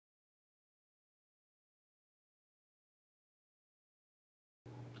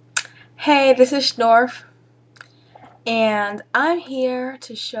Hey, this is Shnorff, and I'm here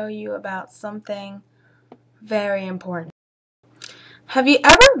to show you about something very important. Have you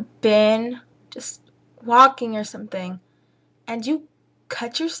ever been just walking or something and you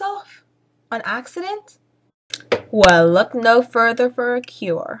cut yourself on accident? Well, look no further for a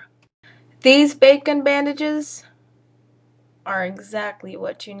cure. These bacon bandages are exactly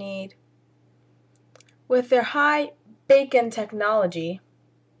what you need. With their high bacon technology,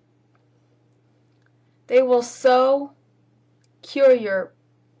 they will so cure your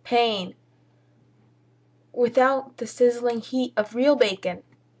pain without the sizzling heat of real bacon.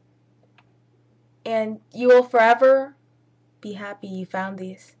 And you will forever be happy you found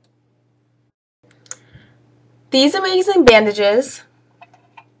these. These amazing bandages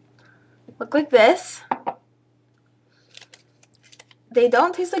look like this. They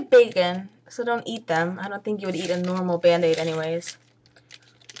don't taste like bacon, so don't eat them. I don't think you would eat a normal Band-Aid anyways.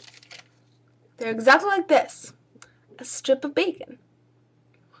 They're exactly like this, a strip of bacon.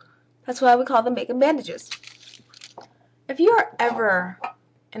 That's why we call them bacon bandages. If you are ever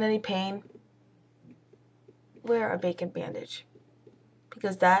in any pain, wear a bacon bandage,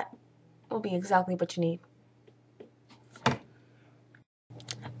 because that will be exactly what you need.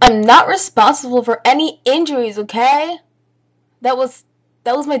 I'm not responsible for any injuries, okay? That was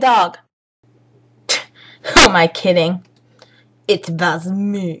my dog. Who am I kidding? It was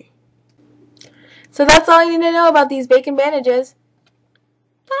me. So that's all you need to know about these bacon bandages.